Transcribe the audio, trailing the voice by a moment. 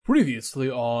Previously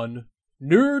on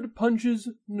Nerd Punches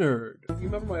Nerd. You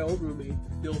remember my old roommate,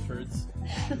 Bill Furtz?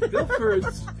 Bill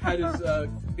Furtz had his,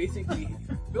 basically,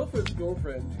 Bill Furtz's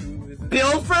girlfriend, who is...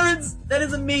 Bill Furtz? That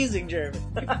is amazing, Jeremy.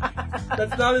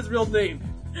 That's not his real name.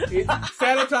 It's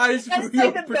sanitized for That's your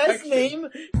like the protection. best name.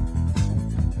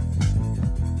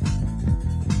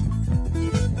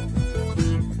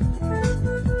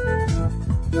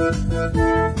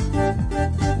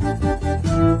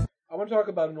 I want to talk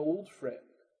about an old friend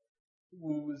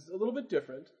who was a little bit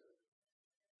different,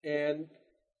 and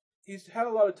he's had a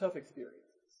lot of tough experiences.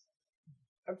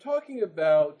 I'm talking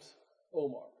about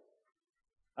Omar.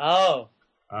 Oh.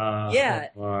 Yeah.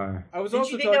 I was Did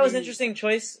also you think talking, that was an interesting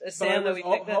choice, but I Sam, that was we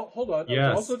al- picked that? Hold on. I was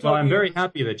Yes. also Well, I'm talking- very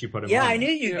happy that you put him Yeah, on. I knew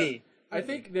you'd Yeah. be. I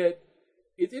think that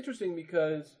it's interesting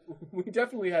because we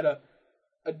definitely had a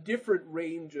different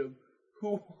range of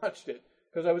who watched it.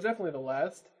 Because I was definitely the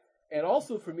last. And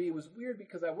also for me, it was weird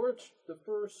because I watched the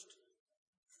first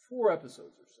 4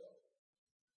 episodes or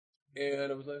so.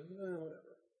 And I was like, whatever.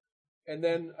 And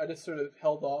then I just sort of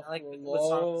held off I like for a the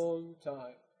songs. long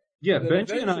time. Yeah, And then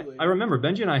Benji and eventually- I remember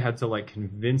Benji and I had to like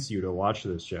convince you to watch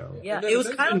this show. Yeah, And then it was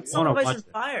kind of eventually- some Wanna of watch Ice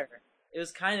it. Fire. It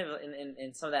was kind of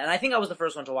in some of that. And I think I was the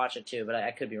first one to watch it, too, but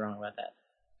I could be wrong about that.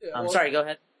 Yeah, well, Sorry, go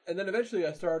ahead. And then eventually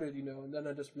I started, and then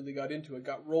I just really got into it,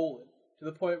 got rolling. To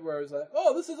the point where I was like,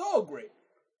 oh, this is all great.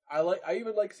 I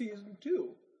even like season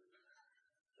 2.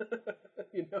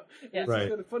 Yeah. It's Right.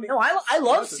 kind of funny. No, I love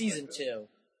Watch it season like that. 2.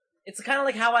 It's kind of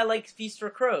like how I like Feast for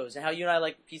Crows, and how you and I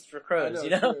like Feast for I Crows, know,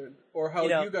 you it's know? weird. Or how You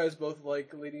know. you guys both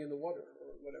like Lady in the Water,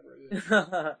 or whatever it is.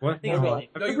 What? I think Wow. really-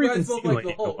 I've No, never you even guys both seen like the Lady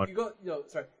in Hulk.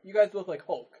 Water. You guys both like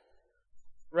Hulk.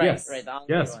 Right, Yes. right. The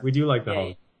Yes, we do like the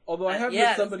Hulk. Although I have Yeah.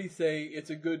 heard somebody say it's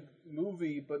a good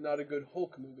movie, but not a good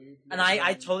Hulk movie. And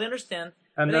I totally understand.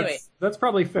 And But anyway. that's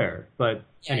probably fair, but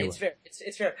Yeah, anyway. it's fair.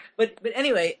 It's fair. But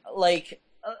anyway, like,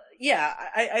 yeah,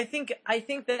 I think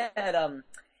that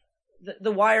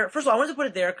the Wire. First of all, I wanted to put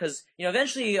it there because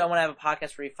eventually I want to have a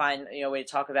podcast where we find a way to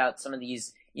talk about some of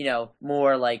these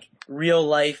more like real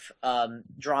life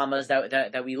dramas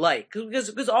that we like,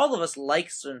 because all of us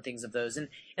like certain things of those, and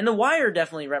the Wire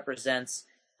definitely represents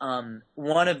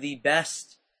one of the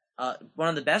best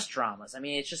dramas. I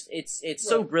mean, it's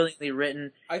so Right. brilliantly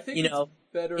written. I think you it's know,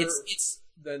 better it's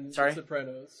than Sorry? The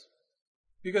Sopranos.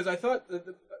 Because I thought that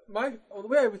the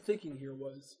way I was thinking here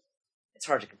was, it's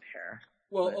hard to compare.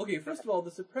 well, Right. okay, first of all,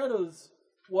 The Sopranos,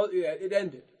 it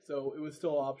ended, so it was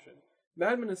still an option.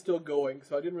 Mad Men is still going,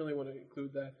 so I didn't really want to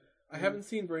include that. I haven't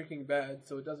seen Breaking Bad,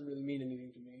 so it doesn't really mean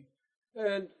anything to me.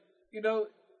 And,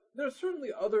 there's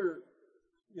certainly other,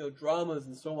 dramas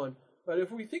and so on, but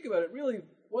if we think about it, really,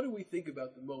 what do we think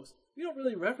about the most? We don't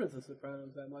really reference The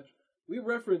Sopranos that much. We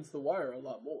reference The Wire a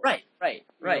lot more. Right. You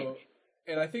know,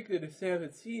 and I think that if Sam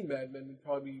had seen Mad Men, we'd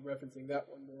probably be referencing that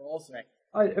one more also. Right.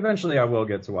 Eventually I will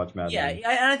get to watch Mad Yeah, Men.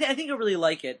 I think I really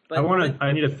like it. But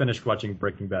I need to finish watching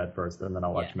Breaking Bad first, and then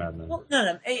I'll watch Yeah. Mad Men. Well,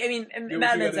 no. I mean, what Mad you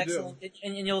Men's gotta do. excellent,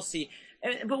 and you'll see.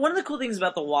 But one of the cool things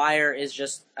about The Wire is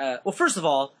just, well, first of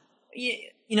all,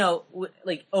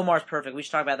 like Omar's perfect. We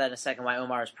should talk about that in a second. Why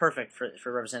Omar is perfect for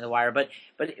representing The Wire. But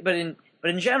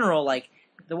in general, like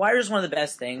The Wire is one of the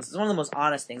best things. It's one of the most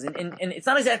honest things, and it's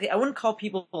not exactly. I wouldn't call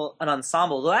people an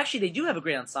ensemble, though. Actually, they do have a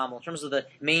great ensemble in terms of the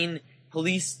main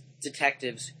police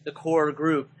detectives, the core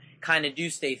group, kind of do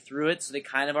stay through it, so they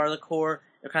kind of are the core.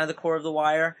 They're kind of the core of The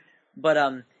Wire, but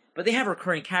they have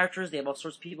recurring characters. They have all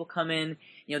sorts of people come in.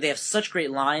 They have such great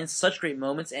lines, such great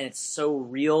moments, and it's so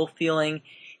real feeling.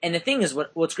 And the thing is,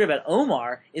 what's great about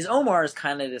Omar is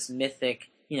kind of this mythic,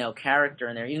 character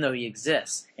in there, even though he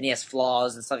exists and he has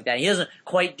flaws and stuff like that. He doesn't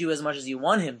quite do as much as you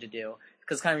want him to do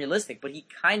because it's kind of realistic, but he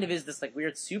kind of is this like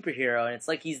weird superhero, and it's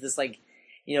like he's this like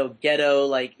ghetto,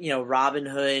 like, Robin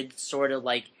Hood sort of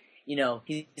like,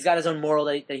 he's got his own moral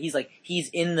that he's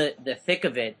in the thick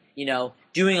of it,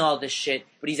 doing all this shit,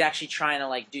 but he's actually trying to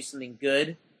like do something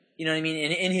good, you know what I mean?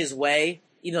 In his way,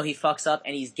 even though he fucks up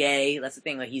and he's gay. That's the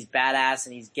thing, like he's badass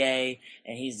and he's gay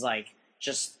and he's like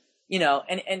just,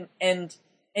 and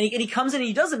he comes in and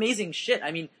he does amazing shit.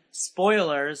 I mean,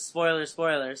 spoilers.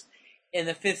 In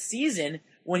the 5th season,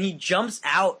 when he jumps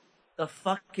out the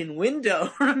fucking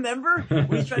window, remember? When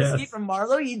he's trying to escape from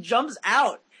Marlowe, he jumps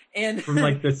out. And From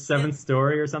like the 7th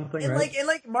story or something, and right?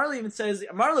 like Marlowe even says,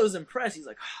 Marlowe's impressed. He's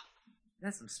like, oh,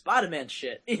 that's some Spider-Man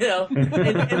shit,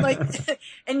 and like,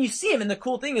 and you see him, and the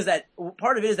cool thing is that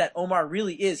part of it is that Omar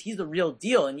really he's the real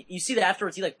deal, and you see that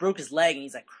afterwards he like broke his leg, and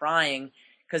he's like crying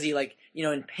because he like,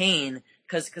 in pain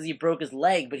because he broke his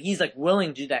leg, but he's like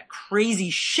willing to do that crazy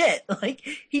shit, like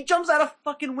he jumps out a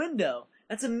fucking window.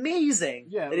 That's amazing.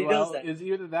 Yeah, that he does that. it's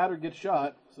either that or get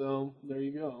shot, so there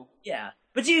you go. Yeah.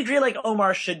 But do you agree, like,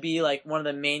 Omar should be, like, one of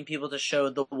the main people to show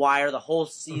The Wire the whole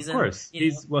season? Of course.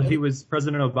 You know? He was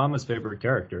President Obama's favorite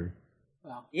character.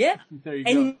 Wow. Yeah. There you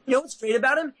And go. you know what's great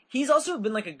about him? He's also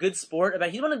been, like, a good sport about,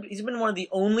 he's been one of the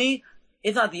only,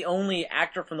 if not the only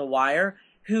actor from The Wire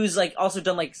who's, like, also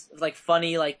done, like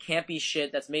funny, like, campy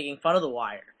shit that's making fun of The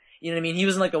Wire. You know what I mean? He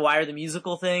was in, like, The Wire, the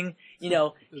musical thing. You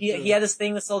know, he had this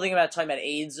whole thing about talking about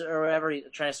AIDS or whatever,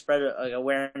 trying to spread, like,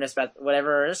 awareness about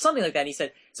whatever, or something like that. And he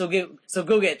said, so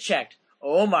go get checked.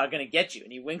 Omar gonna get you.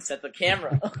 And he winks at the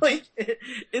camera. Like,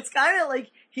 it's kind of like,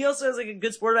 he also has, like, a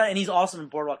good sport about it, and he's awesome in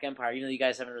Boardwalk Empire, even though you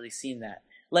guys haven't really seen that.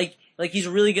 Like, he's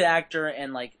a really good actor,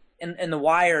 and, like, and The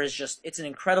Wire is just, it's an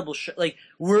incredible show. Like,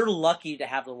 we're lucky to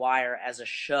have The Wire as a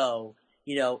show,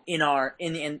 you know,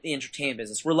 in the entertainment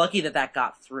business. We're lucky that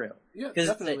got through. Yeah,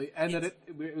 definitely. And that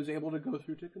it was able to go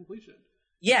through to completion.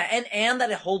 Yeah, and that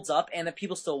it holds up and that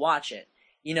people still watch it.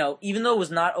 You know, even though it was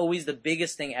not always the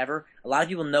biggest thing ever, a lot of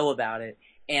people know about it,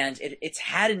 and it's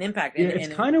had an impact. Yeah,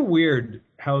 it's kind of weird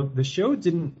how the show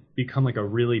didn't become like a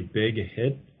really big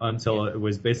hit until it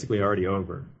was basically already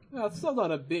over. Well, it's still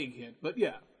not a big hit, but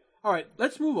yeah. All right,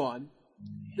 let's move on.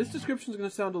 This description is going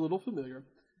to sound a little familiar.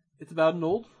 It's about an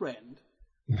old friend.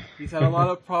 He's had a lot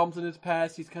of problems in his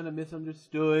past. He's kind of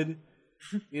misunderstood.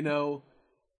 You know,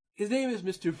 his name is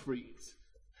Mr. Freeze.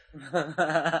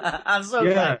 I'm so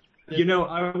Yeah. glad. You know,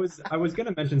 I was going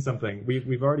to mention something.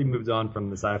 We've already moved on from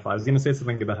the sci-fi. I was going to say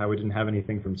something about how we didn't have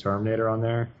anything from Terminator on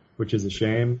there, which is a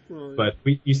shame. Oh, But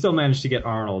you still managed to get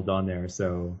Arnold on there,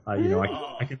 so you know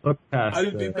I can look past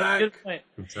I'll be back Good point.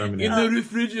 from in Terminator. the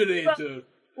refrigerator.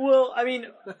 Well, I mean,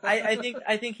 I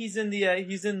think he's in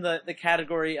the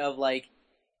category of, like,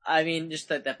 I mean, just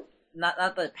the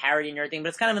not the parody and everything, but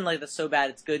it's kind of in, like, the so bad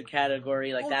it's good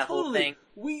category, like that whole thing.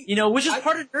 You know, which is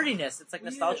part of nerdiness. It's like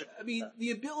nostalgic. I mean,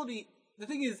 the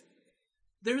thing is,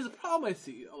 there's a problem I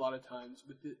see a lot of times,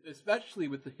 especially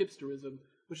with the hipsterism,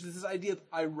 which is this idea of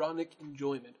ironic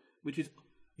enjoyment, which is,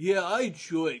 yeah, I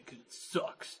enjoy it because it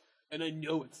sucks, and I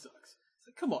know it sucks. It's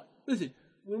like, come on, listen,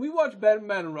 when we watch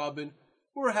Batman and Robin,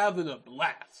 we're having a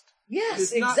blast.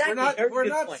 Yes, It's not- exactly. We're Good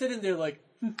not point. sitting there like,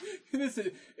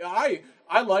 listen, I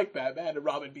like Batman and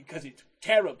Robin because it's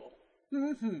terrible.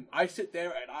 I sit there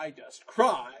and I just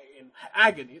cry in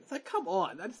agony. It's like, come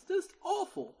on, that's just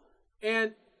awful.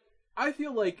 And I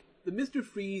feel like the Mr.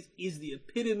 Freeze is the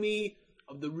epitome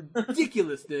of the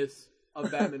ridiculousness of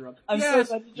Batman and Robin. I'm yes,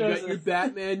 so glad you you chose got your this.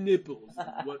 Batman nipples,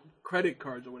 what credit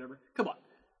cards or whatever. Come on,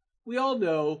 we all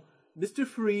know Mr.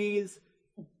 Freeze,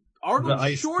 Arnold The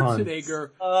ice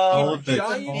Schwarzenegger, all of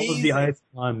giant the ice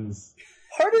puns.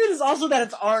 Part of it is also that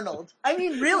it's Arnold. I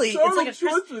mean, really, It's it's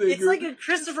like Arnold a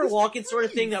Christopher Walken sort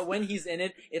of thing that when he's in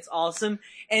it, it's awesome,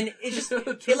 and it just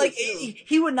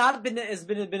he would not have been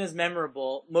as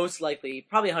memorable, most likely,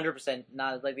 probably 100%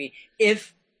 not as likely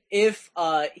if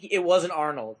it wasn't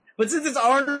Arnold. But since it's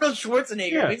Arnold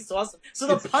Schwarzenegger, Yeah. it makes it awesome. So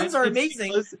the puns are it's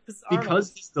amazing.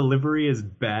 Because his delivery is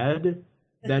bad.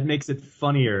 That makes it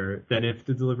funnier than if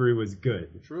the delivery was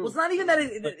good. True. Well, it's not even that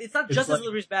it's not It's just like- his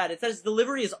delivery is bad. It's that his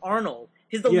delivery is Arnold.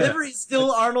 His delivery is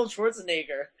still Arnold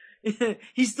Schwarzenegger.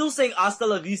 He's still saying "Hasta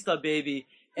la vista, baby,"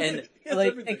 and Yes, like,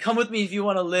 everything. and come with me if you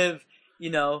want to live. You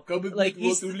know, Come with like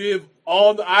me to live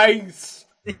on ice.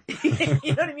 you know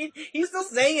what I mean? He's still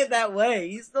saying it that way.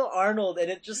 He's still Arnold,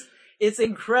 and it's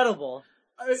incredible.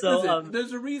 So, Listen,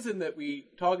 there's a reason that we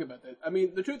talk about that. I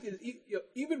mean, the truth is,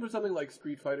 even for something like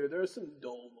Street Fighter, there are some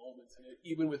dull moments in it,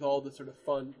 even with all the sort of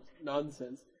fun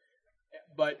nonsense.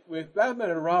 But with Batman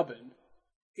and Robin,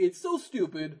 it's so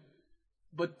stupid,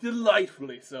 but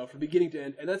delightfully so from beginning to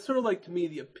end. And that's sort of like, to me,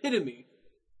 the epitome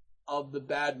of the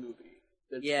bad movie.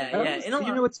 Yeah. You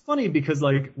know, it's funny because,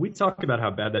 like, we talk about how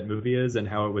bad that movie is and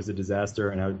how it was a disaster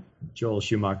and how Joel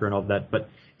Schumacher and all that, but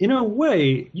in a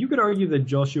way, you could argue that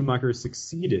Joel Schumacher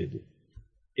succeeded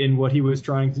in what he was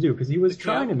trying to do because he was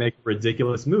trying to make a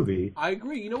ridiculous movie. I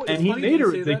agree. You know what? And it's he funny made you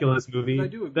a say ridiculous that, movie I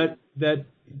do agree. that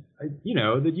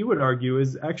you would argue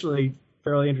is actually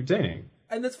fairly entertaining.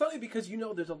 And that's funny because,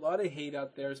 there's a lot of hate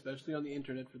out there, especially on the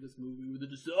internet, for this movie, where they're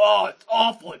just, oh, it's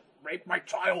awful, it raped my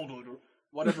childhood, or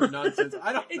whatever nonsense.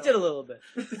 I don't know. It did a little bit.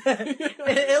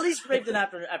 At least raped an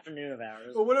afternoon of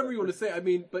hours. Or whatever you want to say. I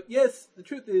mean, but yes, the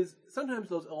truth is, sometimes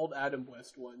those old Adam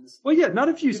West ones. Well, yeah, not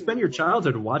if you spend your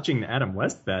childhood watching Adam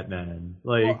West Batman.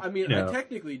 Like, Well, I mean, I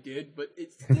technically did, but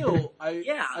it's still,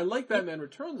 Yeah. I like Batman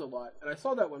Returns a lot, and I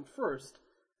saw that one first,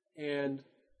 and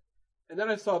then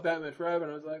I saw Batman Forever,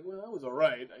 and I was like, well, that was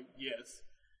alright, I guess.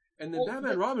 And then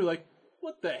Batman and Robin were like,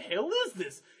 what the hell is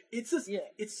this? It's just,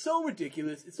 it's so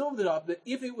ridiculous, it's so over the top, that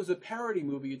if it was a parody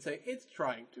movie, you'd say, it's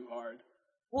trying too hard.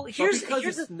 Well, But here's because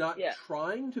here's it's the, not yeah.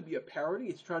 trying to be a parody,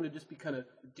 it's trying to just be kind of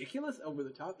ridiculous, over the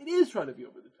top. It is trying to be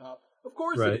over the top. Of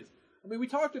course Right. it is. I mean, we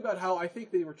talked about how I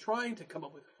think they were trying to come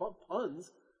up with fun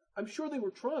puns. I'm sure they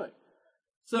were trying.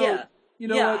 So, Yeah. you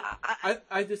know Yeah, what?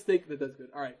 I just think that that's good.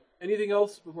 All right. Anything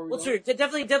else before we Well, go? sure.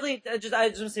 Definitely. I just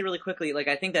want to say really quickly, like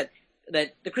I think that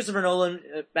the Christopher Nolan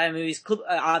Batman movies,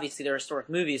 obviously they're historic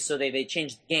movies, so they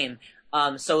changed the game.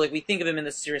 So like we think of him in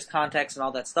this serious context and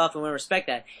all that stuff, and we respect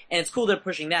that, and it's cool they're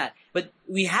pushing that. But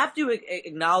we have to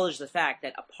acknowledge the fact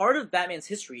that a part of Batman's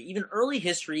history, even early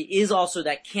history, is also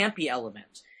that campy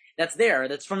element that's there.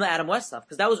 That's from the Adam West stuff,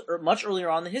 because that was much earlier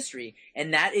on in the history,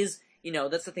 and that is.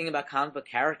 That's the thing about comic book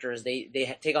characters.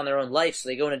 They take on their own life, so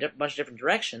they go in a bunch of different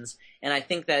directions. And I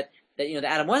think that the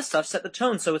Adam West stuff set the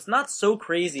tone, so it's not so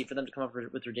crazy for them to come up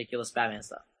with ridiculous Batman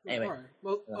stuff. Anyway. All right.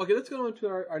 Well, okay, let's go on to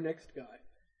our next guy.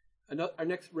 Our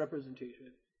next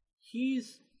representation.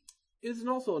 Isn't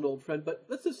also an old friend, but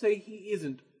let's just say he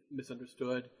isn't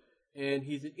misunderstood, and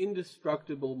he's an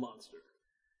indestructible monster.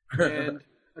 And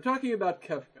I'm talking about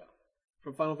Kefka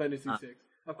from Final Fantasy VI.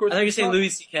 Of course, I thought you were saying Louis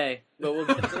C.K., but we'll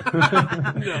get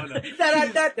no.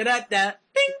 Da-da-da-da-da-da.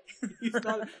 Ding!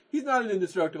 He's not an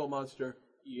indestructible monster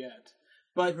yet.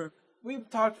 But we've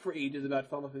talked for ages about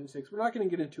Final Fantasy VI. We're not going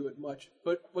to get into it much.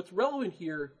 But what's relevant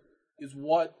here is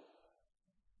what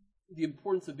the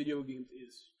importance of video games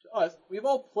is to us. We've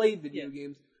all played video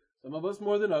games. Some of us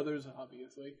more than others,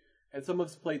 obviously. And some of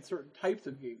us played certain types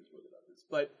of games more than others.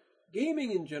 But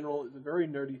gaming in general is a very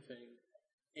nerdy thing.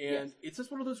 And it's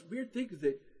just one of those weird things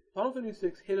that Final Fantasy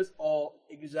VI hit us all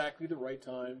exactly the right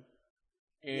time.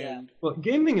 And well,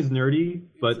 gaming is nerdy,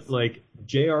 but like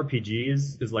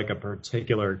JRPGs is like a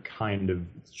particular kind of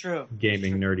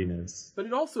gaming nerdiness. But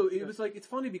it was like, it's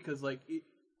funny because like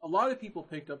a lot of people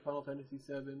picked up Final Fantasy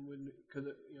VII because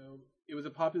it was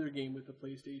a popular game with the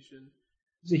PlayStation.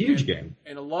 It's a huge game,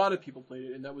 and a lot of people played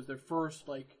it, and that was their first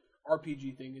like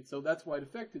RPG thing, and so that's why it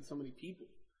affected so many people.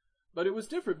 But it was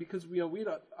different because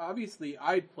obviously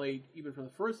I'd played even from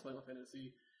the first Final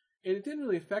Fantasy, and it didn't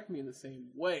really affect me in the same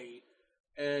way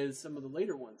as some of the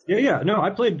later ones. No, I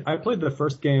played the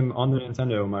first game on the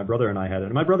Nintendo. My brother and I had it.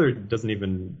 And my brother doesn't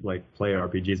even like play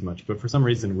RPGs much, but for some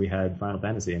reason we had Final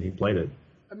Fantasy and he played it.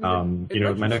 I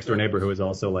mean, my next door neighbor who was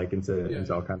also like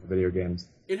into all kinds of video games.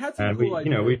 It had some and cool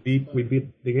ideas. we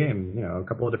beat the game a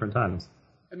couple of different times.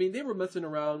 I mean, they were messing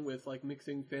around with like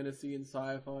mixing fantasy and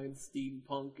sci-fi and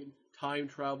steampunk and time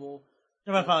travel.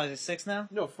 You're about Final Fantasy 6 now?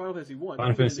 No, Final Fantasy 1.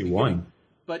 Final Fantasy 1.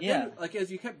 But then, like as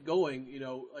you kept going,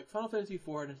 like Final Fantasy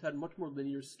 4 has had a much more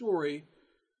linear story,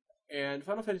 and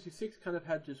Final Fantasy 6 kind of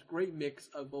had this great mix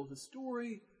of both a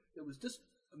story that was just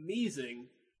amazing,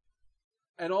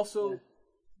 and also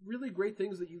really great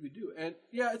things that you could do. And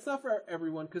it's not for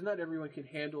everyone because not everyone can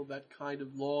handle that kind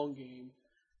of long game,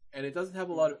 and it doesn't have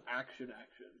a lot of action.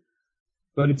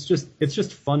 But it's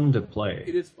just fun to play.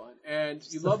 It is fun, and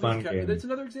you love these characters. It's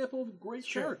another example of great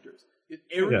characters. Is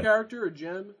every character a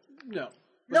gem? No.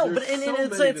 But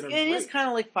it is kind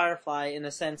of like Firefly in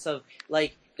the sense of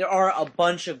like there are a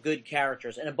bunch of good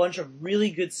characters and a bunch of really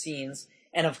good scenes,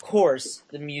 and of course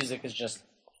the music is just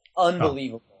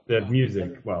unbelievable. The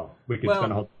music, we could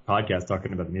spend a whole podcast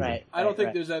talking about the music. Right, I don't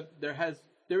think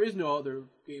there is no other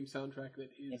game soundtrack that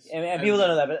is. And people don't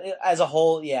know that, but as a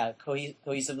whole,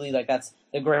 cohesively, like that's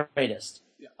the greatest.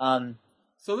 Yeah.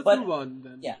 So let's move on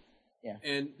then. Yeah.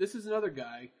 And this is another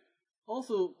guy.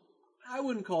 Also, I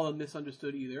wouldn't call him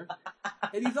misunderstood either.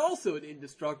 And he's also an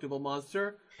indestructible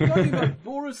monster. Talking about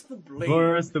Boris the Blade.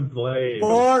 Boris the Blade.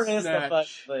 Boris the fucking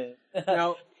Blade.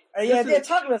 Now,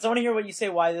 talk about this. I want to hear what you say,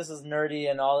 why this is nerdy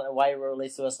and why it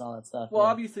relates to us and all that stuff. Well,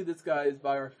 obviously this guy is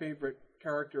by our favorite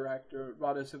character actor,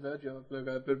 Rada Savejo.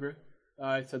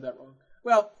 I said that wrong.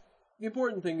 Well, the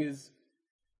important thing is,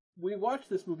 we watched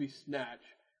this movie Snatch,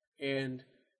 and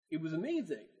it was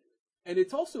amazing. And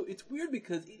it's weird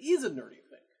because it is a nerdy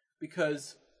thing.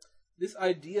 Because this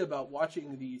idea about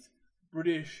watching these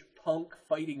British punk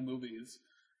fighting movies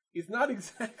is not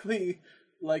exactly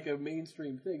like a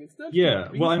mainstream thing. It's not. Yeah,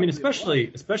 well, I mean,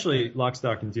 especially Lock,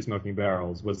 Stock, and Two Smoking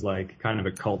Barrels was like kind of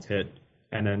a cult hit,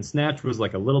 and then Snatch was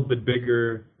like a little bit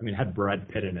bigger. I mean, it had Brad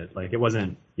Pitt in it. Like, it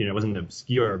wasn't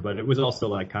obscure, but it was also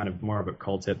like kind of more of a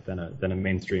cult hit than a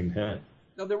mainstream hit.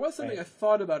 Now, there was something I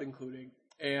thought about including,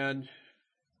 and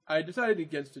I decided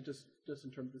against it just in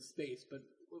terms of space, but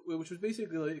which was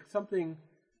basically like something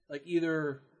like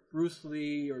either Bruce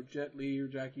Lee or Jet Li or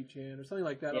Jackie Chan or something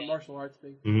like that, a martial arts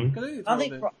thing. Mm-hmm.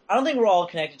 I don't think we're all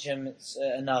connected to him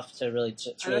enough to really.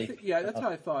 That's how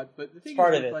I thought. But the thing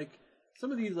is, like some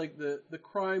of these, like the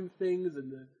crime things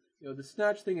and the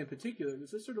Snatch thing in particular,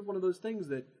 this is sort of one of those things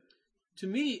that, to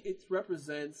me, it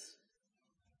represents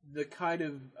the kind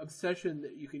of obsession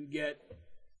that you can get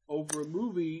over a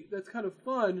movie that's kind of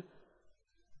fun,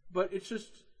 but it's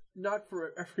just not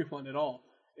for everyone at all.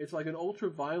 It's like an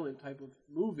ultra-violent type of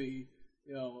movie,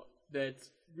 that's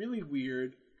really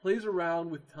weird, plays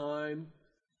around with time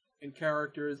and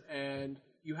characters, and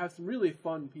you have some really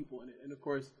fun people in it, and of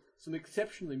course, some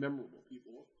exceptionally memorable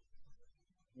people.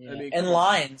 Yeah. And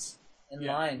lines.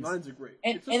 Lines are great.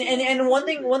 And one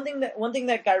thing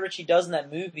that Guy Ritchie does in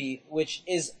that movie, which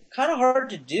is kind of hard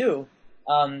to do,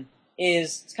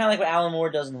 is it's kind of like what Alan Moore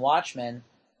does in Watchmen.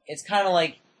 It's kind of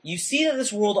like you see that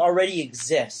this world already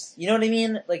exists. You know what I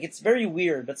mean? Like, it's very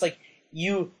weird, but it's like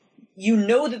you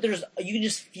know that you can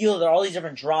just feel that there are all these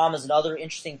different dramas and other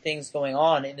interesting things going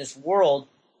on in this world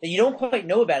that you don't quite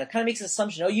know about. It kind of makes an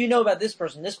assumption, you know about this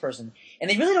person, and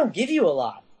they really don't give you a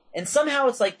lot. And somehow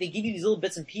it's like they give you these little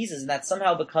bits and pieces, and that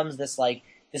somehow becomes this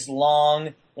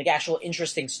long, actual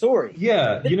interesting story.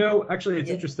 Yeah, actually it's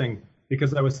interesting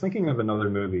because I was thinking of another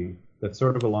movie that's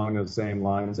sort of along those same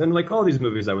lines. And all these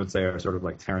movies I would say are sort of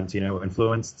like Tarantino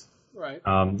influenced. Right.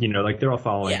 They're all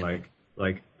following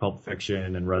like Pulp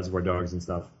Fiction and Reservoir Dogs and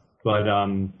stuff. But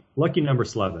Lucky Number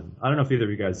 11. I don't know if either of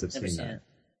you guys have seen that.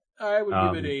 I would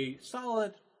give it a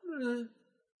solid.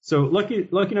 So Lucky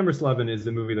Number 11 is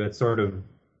a movie that's sort of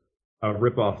a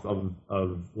ripoff of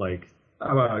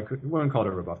I wouldn't call it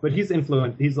a ripoff, but he's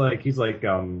influenced. He's like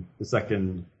the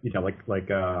second,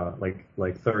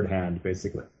 like third hand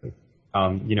basically.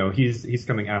 He's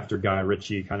coming after Guy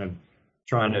Ritchie, kind of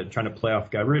trying to play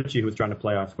off Guy Ritchie, who was trying to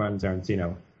play off Quentin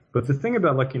Tarantino. But the thing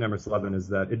about Lucky Number 11 is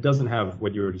that it doesn't have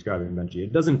what you were describing, Benji.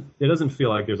 It doesn't feel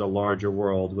like there's a larger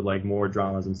world with more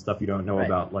dramas and stuff you don't know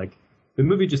about. Like, the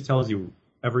movie just tells you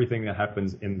everything that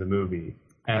happens in the movie,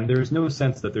 and there's no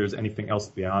sense that there's anything else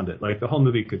beyond it. Like, the whole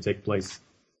movie could take place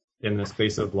in the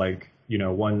space of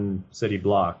one city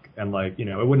block, and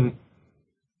there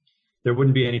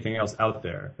wouldn't be anything else out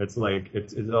there. It's like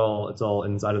it's all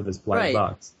inside of this black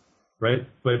box. Right,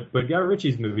 but Guy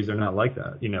Ritchie's movies are not like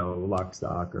that. Lock,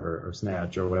 Stock, or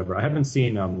Snatch, or whatever. I haven't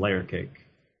seen Layer Cake.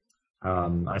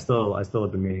 I still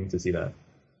have been meaning to see that.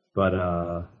 But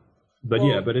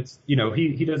it's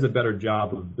he does a better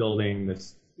job of building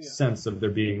this sense of there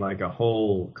being a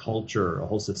whole culture, a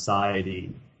whole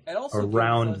society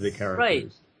around the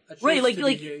characters. Right, like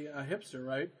a hipster,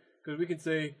 right? Because we can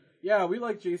say, we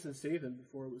liked Jason Statham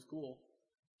before it was cool.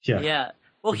 Yeah.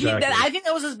 Well, exactly. I think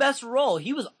that was his best role.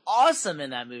 He was awesome in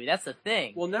that movie. That's the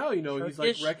thing. Well, now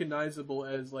he's recognizable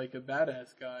as a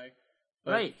badass guy.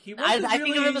 But right. He wasn't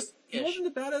he wasn't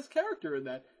a badass character in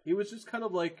that. He was just kind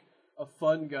of like a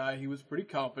fun guy. He was pretty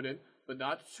confident, but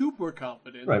not super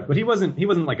confident. Right, but he wasn't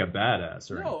like a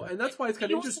badass or anything. And that's why it's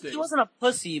kind of interesting. He wasn't a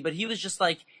pussy, but he was just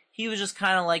kind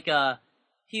of like a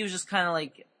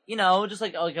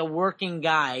working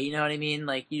guy. You know what I mean?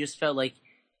 Like, you just felt like.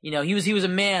 He was a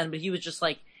man, but he was just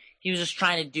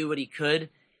trying to do what he could.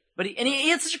 But he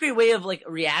had such a great way of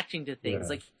reacting to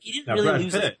things. Yeah. He didn't really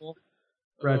lose his whole.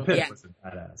 Brad Pitt was a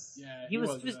badass. Yeah, he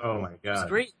was. Oh my god, he was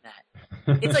great in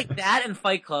that. It's like that and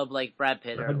Fight Club, like Brad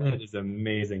Pitt. Brad Pitt is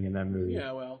amazing in that movie.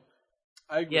 Yeah, well,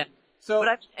 I agree. Yeah. So,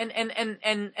 but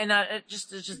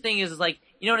just the thing is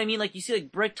you know what I mean? Like, you see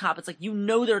Bricktop. It's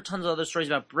there are tons of other stories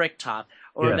about Bricktop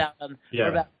or about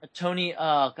Tony.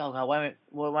 Oh god, why am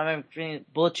I drinking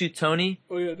Bullet Tooth Tony?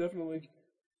 Oh yeah, definitely.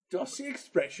 Just the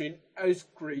expression as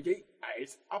greedy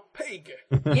as a pig.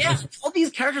 Yeah, all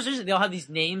these characters, they all have these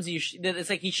names.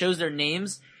 It's like he shows their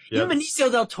names. Yep. Even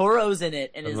Benicio del Toro's in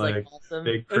it, and is awesome.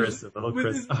 Big Chris, little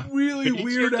Chris, with his really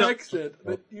weird accent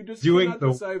that you just doing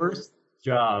the decipher. Worst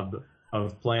job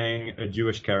of playing a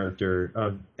Jewish character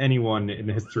of anyone in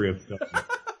the history of film.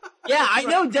 Yeah, I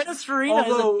know Dennis Farina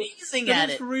is amazing at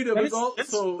it.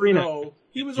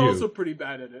 He was also pretty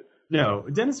bad at it. No,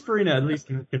 Dennis Farina at least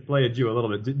can play a Jew a little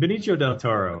bit. Benicio del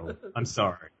Toro, I'm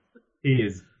sorry, he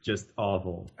is just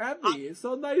awful. Abby, it's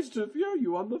so nice to hear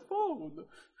you on the phone.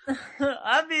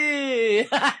 Abby.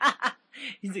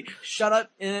 He's like, shut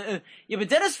up. Yeah, but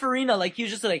Dennis Farina, he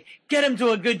was just get him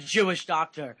to a good Jewish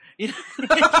doctor. He's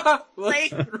got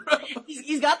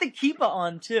the kippah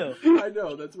on too. I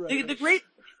know, that's right.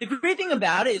 The great thing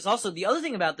about it is also, the other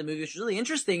thing about the movie, which is really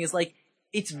interesting, is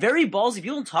it's very ballsy.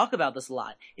 People don't talk about this a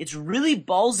lot. It's really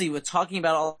ballsy with talking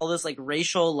about all this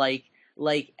racial,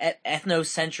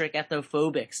 ethnocentric,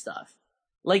 ethnophobic stuff.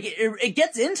 It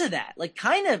gets into that,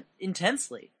 kind of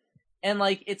intensely. And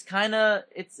it's kind of,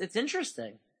 it's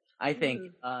interesting, I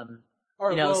think. All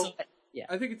right,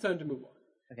 I think it's time to move on.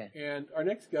 Okay. And our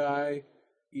next guy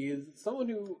is someone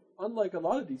who, unlike a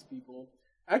lot of these people,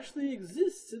 actually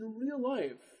exists in real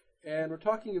life. And we're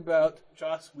talking about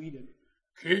Joss Whedon,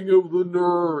 King of the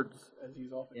Nerds, as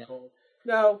he's often called.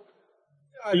 Now,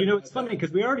 I don't know it's funny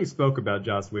because we already spoke about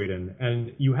Joss Whedon,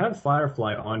 and you have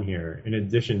Firefly on here in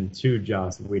addition to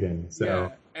Joss Whedon, so Yeah,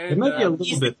 and, it might be a He's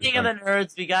little the bit. king of the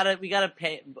nerds. We gotta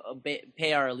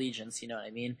pay our allegiance. You know what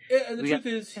I mean? And the We truth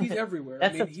got- is, he's everywhere.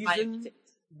 That's I mean, the he's title. in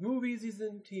movies, he's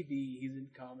in TV, he's in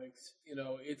comics. You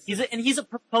know, it's He's a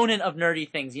proponent of nerdy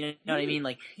things. You know what I He mean?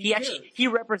 Like he he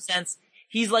represents.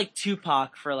 He's like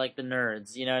Tupac for like the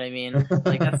nerds. You know what I mean?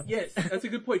 Like that's, yes, that's a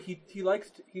good point.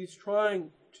 He's trying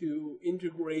to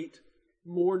integrate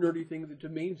more nerdy things into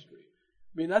mainstream.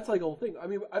 I mean, that's like the whole thing. I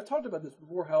mean, I've talked about this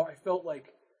before. How I felt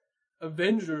like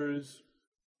Avengers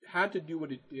had to do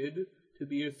what it did to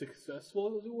be as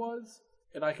successful as it was,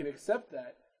 and I can accept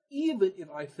that, even if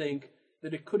I think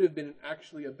that it could have been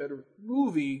actually a better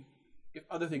movie if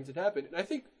other things had happened. And I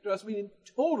think Joss Whedon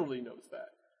totally knows that,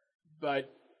 but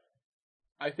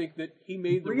I think that he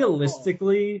made the right call.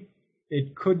 Realistically,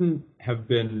 it couldn't have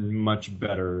been much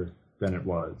better than it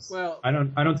was. Well, I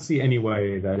don't see any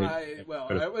way that it.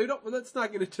 Let's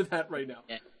not get into that right now.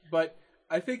 Yeah. But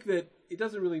I think that it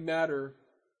doesn't really matter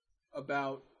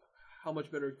about how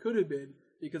much better it could have been,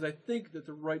 because I think that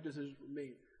the right decisions were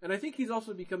made. And I think he's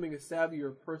also becoming a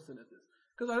savvier person at this,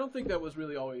 because I don't think that was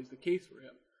really always the case for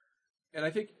him. And I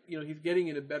think, he's getting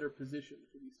in a better position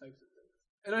for these types of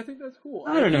things. And I think that's cool.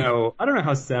 I don't know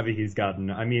how savvy he's gotten.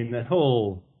 I mean, that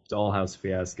whole Dollhouse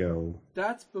fiasco.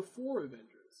 That's before Avengers.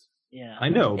 yeah. I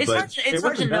know, It's but hard to it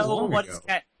wasn't that know long what ago.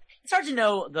 it's hard to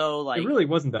know though. Like It really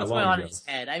wasn't that what's long going on ago. in his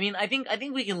head. I mean, I think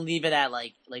we can leave it at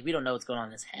like we don't know what's going on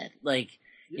in his head. Like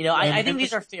Yeah. I think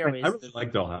these are fair ways. I really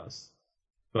like Dollhouse,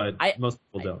 but most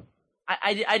people don't.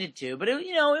 I did too, but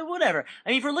whatever. I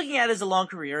mean, if we're looking at it as a long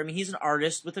career, I mean, he's an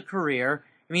artist with a career.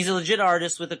 I mean, he's a legit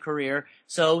artist with a career.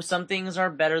 So some things are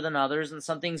better than others, and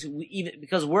some things even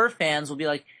because we're fans will be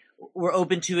like we're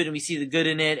open to it and we see the good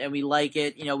in it and we like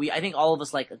it. I think all of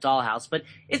us like a Dollhouse, but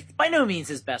it's by no means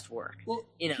his best work. Well,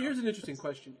 here's an interesting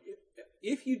question: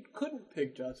 if you couldn't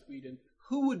pick Joss Whedon,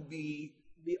 who would be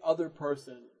the other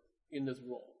person in this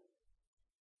role?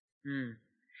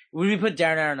 Would we put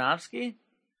Darren Aronofsky?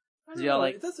 I don't know.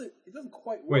 It doesn't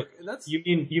quite work. Wait, and that's you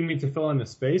mean to fill in the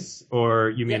space, or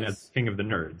you mean Yes. as King of the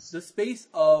Nerds? the space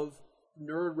of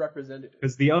nerd representative.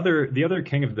 Because the other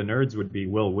King of the Nerds would be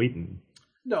Will Wheaton,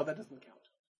 No, that doesn't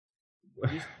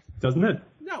count. doesn't it?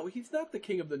 No, he's not the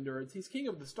king of the nerds. He's king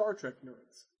of the Star Trek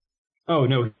nerds. Oh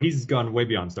no, he's gone way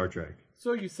beyond Star Trek.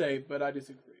 So you say, but I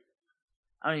disagree.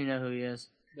 I don't even know who he is.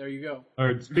 There you go.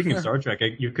 Or speaking of Star Trek,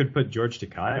 you could put George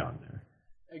Takei on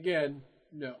Again,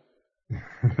 no.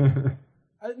 there.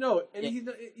 No, and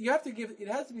you have to give. It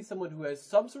has to be someone who has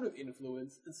some sort of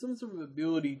influence and some sort of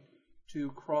ability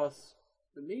to cross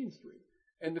the mainstream.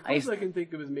 And the closest I can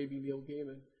think of is maybe Neil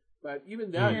Gaiman, but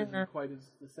even that isn't quite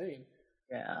as the same.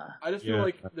 Yeah. I just feel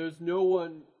like there's no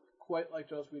one quite like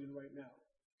Joss Whedon right now.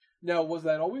 Now, was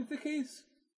that always the case?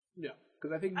 No,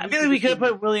 because I think I feel like we could have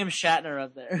put William Shatner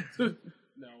up there.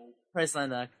 No.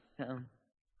 Priceline.com.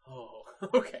 Oh,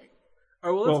 okay.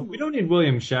 All right, Well, we don't need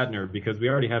William Shatner because we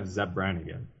already have Zap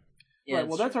Brannigan. Yeah, right,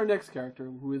 well, that's our next character,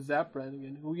 who is Zap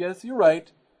Brannigan, who, yes, you're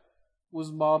right,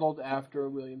 was modeled after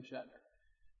William Shatner.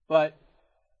 But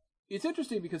it's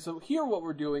interesting because here what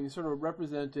we're doing is sort of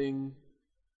representing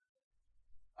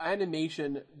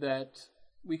animation that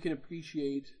we can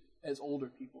appreciate as older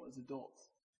people, as adults.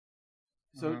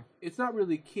 So it's not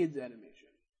really kids animation,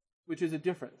 which is a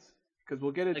difference. Because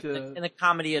we'll get into in the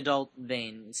comedy adult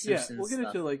vein. Simpsons we'll get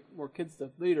stuff. into like more kid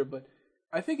stuff later. But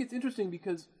I think it's interesting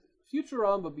because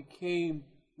Futurama became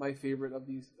my favorite of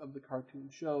the cartoon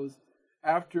shows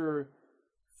after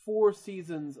 4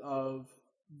 seasons of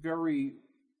very,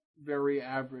 very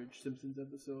average Simpsons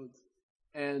episodes,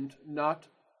 and not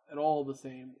at all the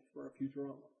same for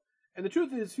Futurama. And the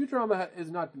truth is, Futurama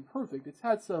has not been perfect. It's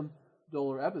had some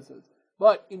duller episodes,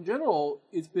 but in general,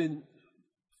 it's been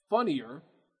funnier.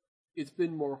 It's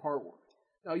been more heartwarming.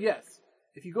 Now, yes,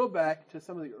 if you go back to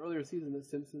some of the earlier seasons of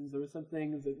Simpsons, there were some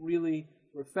things that really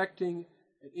were affecting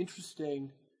and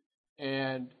interesting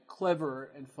and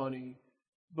clever and funny,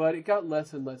 but it got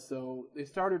less and less so. They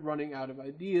started running out of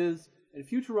ideas, and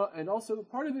Futurama, and also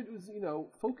part of it was,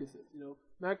 focuses.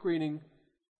 Matt Groening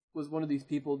was one of these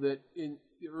people that in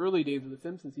the early days of The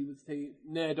Simpsons, he would say,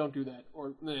 nah, don't do that,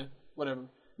 or nah, whatever.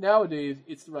 Nowadays,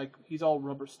 it's like he's all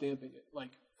rubber stamping it,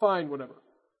 like, fine, whatever.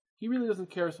 He really doesn't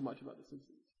care so much about The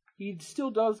Simpsons. He still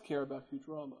does care about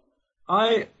Futurama.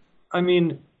 I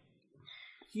mean,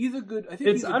 he's a good. I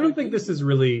don't think this is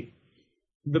really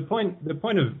the point. The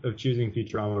point of choosing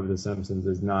Futurama over The Simpsons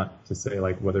is not to say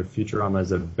like whether Futurama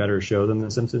is a better show than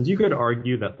The Simpsons. You could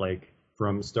argue that like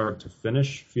from start to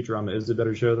finish, Futurama is a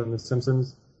better show than The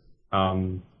Simpsons.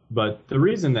 But the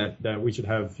reason that we should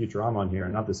have Futurama on here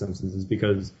and not The Simpsons is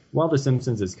because while The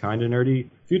Simpsons is kind of nerdy,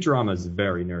 Futurama is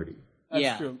very nerdy.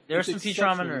 That's true. There are It's some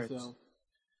Futurama exceptionally nerds. so.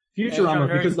 Futurama,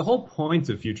 nerdy. because the whole point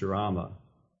of Futurama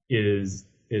is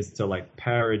to like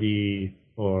parody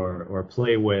or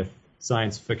play with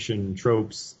science fiction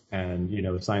tropes and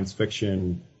science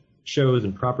fiction shows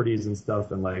and properties and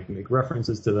stuff and like make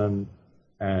references to them.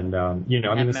 And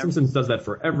The Simpsons does that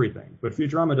for everything, but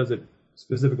Futurama does it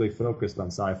specifically focused on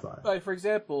sci-fi. Like, for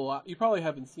example, you probably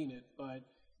haven't seen it, but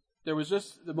there was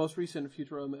just the most recent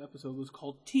Futurama episode was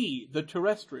called T, the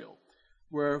Terrestrial,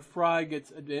 where Fry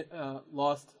gets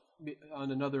lost on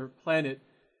another planet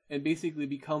and basically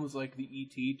becomes like the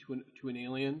ET to an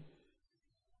alien.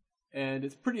 And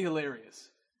it's pretty hilarious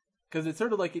because it's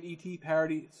sort of like an ET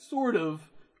parody, sort of,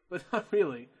 but not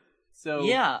really. So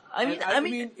Yeah, I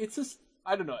mean, it's just,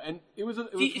 I don't know, and it was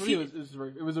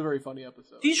a very funny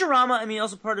episode. Futurama. I mean,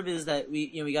 also part of it is that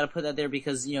we got to put that there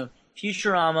because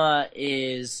Futurama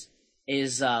is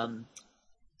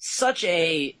such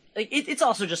a like it's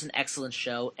also just an excellent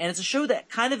show, and it's a show that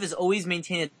kind of has always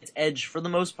maintained its edge for the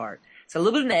most part. It's a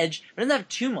little bit of an edge, but it doesn't have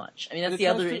too much. I mean, that's the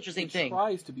other interesting thing. It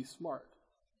tries to be smart.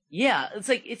 Yeah, it's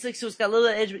like so it's got a little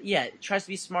edge, but yeah, it tries to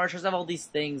be smart, tries to have all these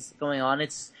things going on.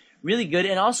 It's really good,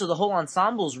 and also the whole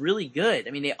ensemble is really good.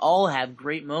 I mean, they all have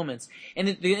great moments. And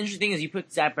the interesting thing is, you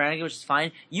put Zach Brannigan, which is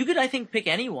fine. You could, I think, pick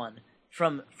anyone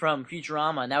from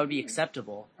Futurama, and that would be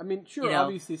acceptable. I mean, sure,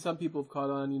 obviously some people have caught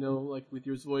on, like with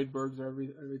your Zoidbergs or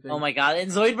everything. Oh my god,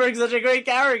 and Zoidberg's such a great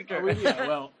character. I mean, yeah,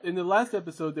 well, in the last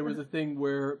episode, there was a thing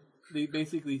where they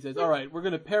basically says, all right, we're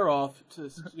going to pair off to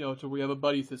we have a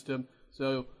buddy system.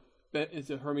 So it's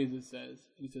Hermes that says,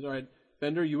 he says, all right,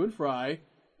 Bender, you and Fry,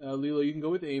 Lilo, you can go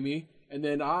with Amy, and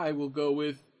then I will go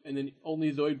with, and then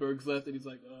only Zoidberg's left, and he's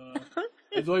like,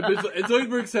 and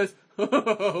Zoidberg says,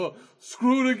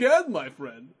 screwed again, my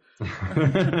friend.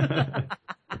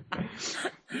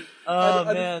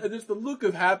 Man. And just the look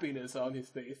of happiness on his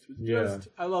face was just,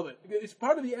 I love it. It's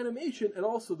part of the animation and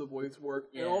also the voice work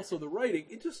and also the writing.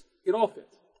 It all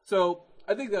fits. So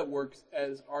I think that works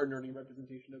as our nerdy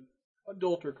representation of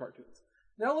adulter cartoons.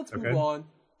 Now let's move on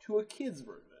to a kid's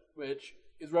version, which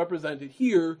is represented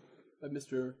here by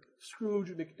Mr. Scrooge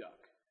McDuck.